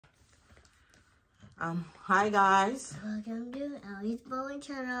Hi guys. Welcome to Ellie's Bowling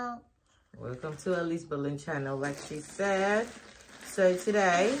Channel. Welcome to Ellie's Bowling Channel, like she said. So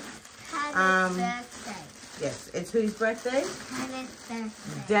today, Birthday. yes, it's whose birthday? Dennis'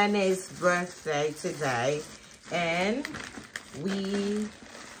 birthday. Dennis' birthday today, and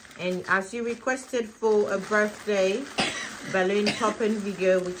as you requested for a birthday balloon popping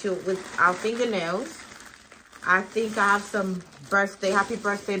video with our fingernails, I think I have some happy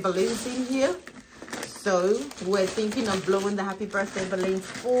birthday balloons in here. So we're thinking of blowing the happy birthday balloons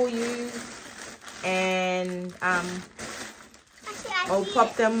for you, and I'll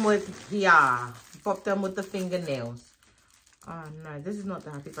pop them with the fingernails. Oh no, this is not the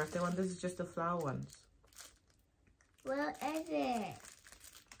happy birthday one. This is just the flower ones. Where is it?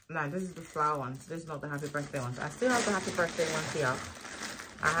 No, this is the flower ones. This is not the happy birthday ones. I still have the happy birthday ones here.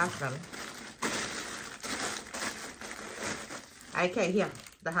 I have them. Okay, here,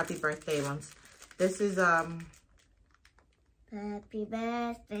 the happy birthday ones. This is Happy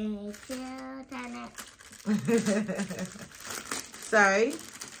birthday to Dennis. So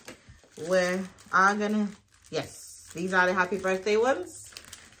yes, these are the happy birthday ones.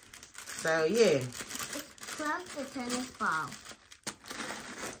 So yeah. It's close to tennis ball.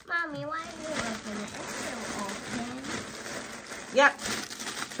 Mommy, why are you open it? It's still open. Yep.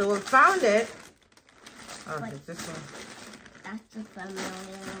 So we found it. Oh, Wait. it's this one. That's the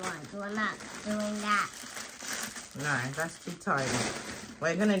familiar one. We're not doing that. No, that's too tiny.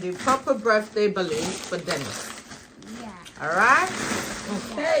 We're gonna do proper birthday balloons for Dennis. Yeah. Alright?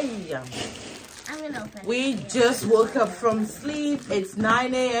 Okay. I'm gonna open We it. just woke up from sleep. It's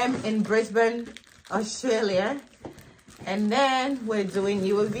 9 a.m. in Brisbane, Australia. And then we're doing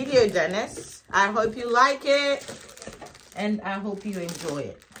you a video, Dennis. I hope you like it. And I hope you enjoy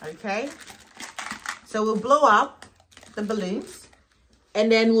it. Okay? So we'll blow up the balloons.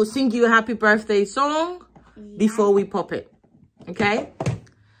 And then we'll sing you a happy birthday song before we pop it. Okay?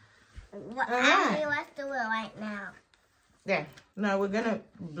 Actually, let's do it right now. Yeah. No, we're going to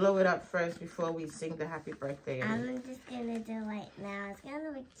blow it up first before we sing the happy birthday. I'm just going to do it right now. It's going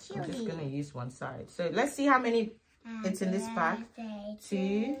to be cute. I'm just going to use one side. So let's see how many it's in this pack.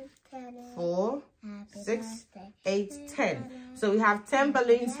 2, 4, 6, 8, 10. So we have 10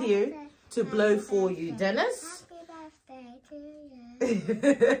 balloons here to blow for you, Dennis. Happy birthday to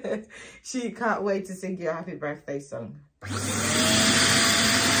you. She can't wait to sing your happy birthday song.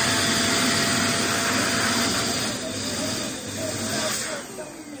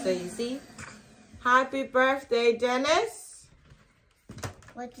 So you see, happy birthday, Dennis.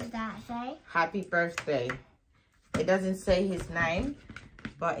 What does that say? Happy birthday. It doesn't say his name,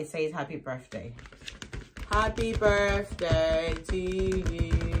 but it says happy birthday. Happy birthday to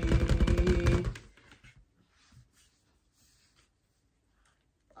you.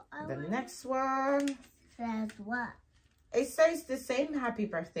 The next one Says what? it says the same happy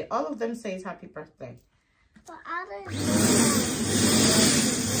birthday. All of them says happy birthday. But others.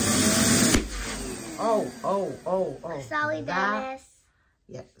 Oh. Sorry, Dennis.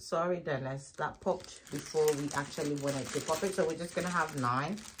 Yeah, sorry, Dennis. That popped before we actually wanted to pop it. So we're just going to have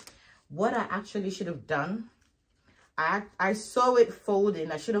 9. What I actually should have done, I saw it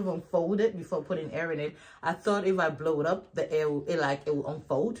folding. I should have unfolded before putting air in it. I thought if I blow it up, the air will, it will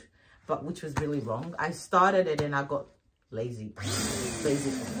unfold, but which was really wrong. I started it and I got lazy. Why is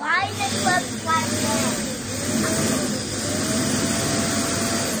it look like this?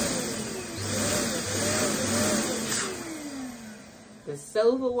 The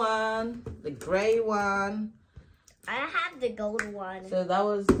silver one, the gray one. I have the gold one. So that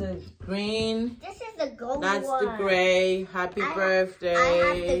was the green. This is the gold That's one. the gray. Happy birthday.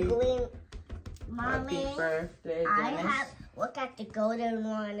 I have the green. Mommy, Happy birthday, Dennis. Look at the golden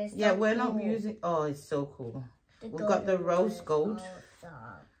one. It's Yeah, so we're cool. not using, oh, it's so cool. The We've got the golden rose one is gold. awesome.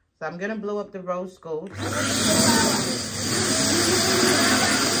 So I'm going to blow up the rose gold.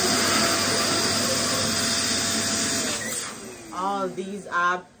 Oh, these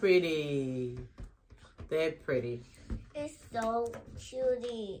are pretty. They're pretty. It's so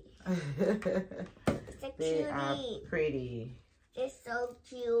cutie. It's a They are cutie. pretty. It's so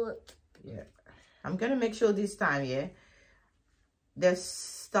cute. Yeah. I'm going to make sure this time, yeah, they're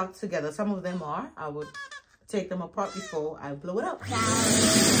stuck together. Some of them are. I would take them apart before I blow it up.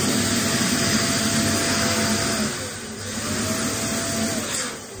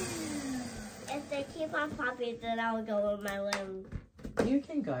 If they keep on popping, then I'll go in my room. You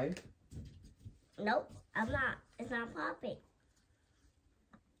can go. Nope, I'm not. It's not popping.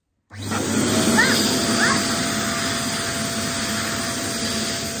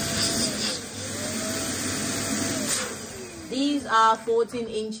 These are 14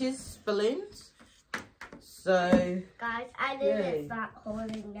 inches balloons. So, guys, I need to start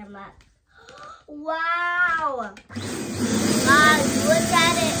holding them up. Wow! Guys, look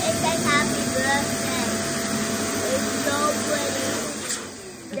at it. It says happy birthday. It's so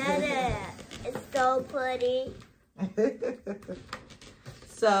pretty. Dada, it's so pretty.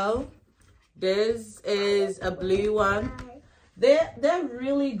 So, this is a blue one. They're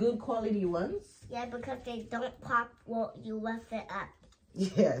really good quality ones. Yeah, because they don't pop while you lift it up.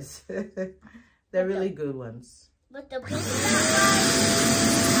 Yes. They're really good ones. But the pink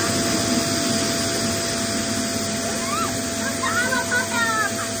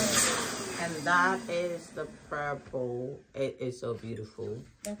and that is the purple. It is so beautiful.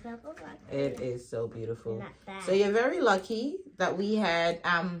 The purple one. It is so beautiful. Not bad. So you're very lucky that we had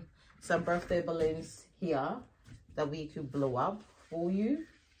some birthday balloons here that we could blow up for you.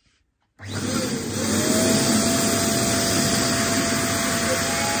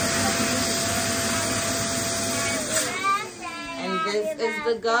 And this is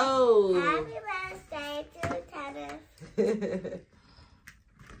the goal. Happy birthday to Dennis.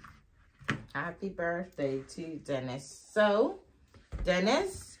 Happy birthday to Dennis. So,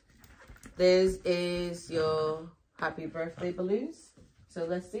 Dennis, this is your happy birthday balloons. So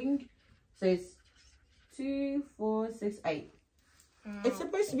let's sing. So it's 2, 4, 6, 8. It's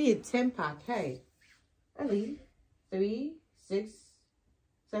supposed to be a 10-pack. Hey, Ellie, 3, 6,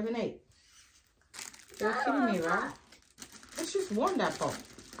 7, 8. You're kidding me, right? It's just one that pop.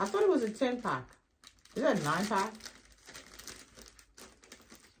 I thought it was a 10-pack. Is that a 9-pack?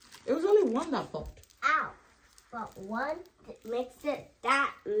 It was only one that popped. Ow. But one makes it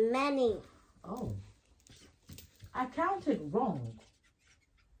that many. Oh. I counted wrong.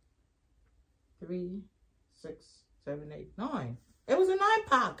 3, 6, 7, 8, 9. It was a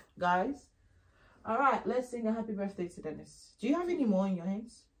 9-pack, guys. All right, let's sing a happy birthday to Dennis. Do you have any more in your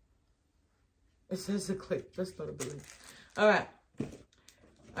hands? It says a clip. That's not a balloon. All right.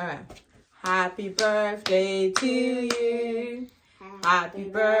 All right. Happy birthday to you. Happy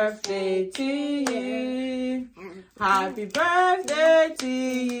birthday to you. Happy birthday to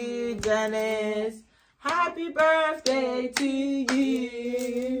you, Dennis. Happy birthday to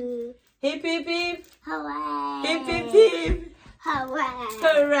you. Hip, hip, hip. Hooray. Hip, hip, hip. Hooray.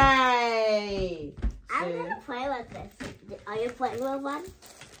 Hooray. I'm going to play with this. Are you playing with one?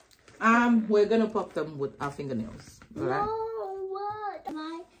 We're going to pop them with our fingernails. All right? No, what?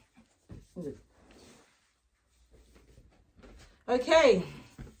 Am Okay.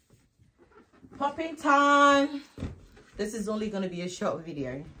 Popping time. This is only going to be a short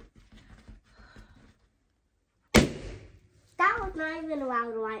video. That was not even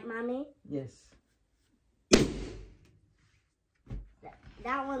loud, right, Mommy? Yes.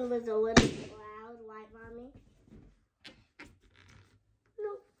 That one was a little bit loud, right, Mommy?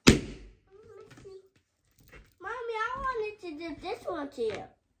 No. Mommy, I wanted to do this one to you.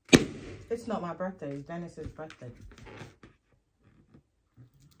 It's not my birthday. It's Dennis's birthday.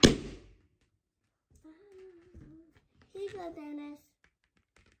 Here you go, Dennis.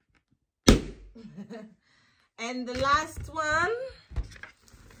 And the last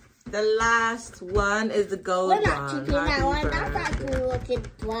one is the gold one. We're not keeping that one. That's not good looking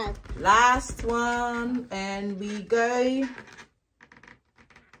blood. Last one, and we go.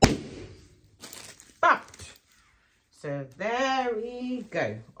 Popped. So there we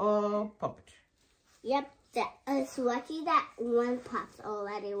go. All popped. Yep, it's lucky that one pops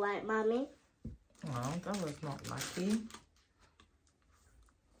already, right, Mommy? Well, that was not lucky.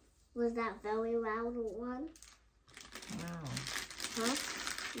 Was that very loud one? No. Huh?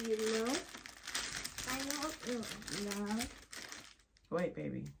 You know? I don't know. Wait,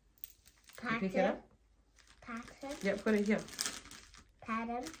 baby. Pat Pick it him. up? Pat him. Yeah, put it here. Pat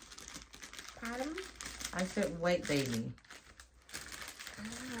him. Pat him. I said wait, baby.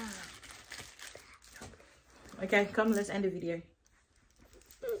 Okay, come, let's end the video.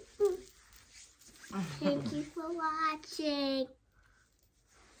 Thank you for watching.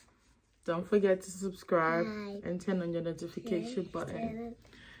 Don't forget to subscribe Bye. and turn on your notification button.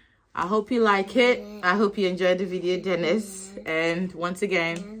 I hope you like it. I hope you enjoyed the video, Dennis. And once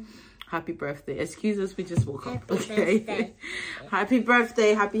again, happy birthday. Excuse us, we just woke up. Okay. Birthday. Happy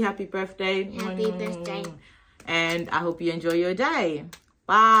birthday. Happy birthday. Happy birthday. And I hope you enjoy your day.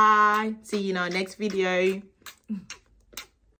 Bye. See you in our next video.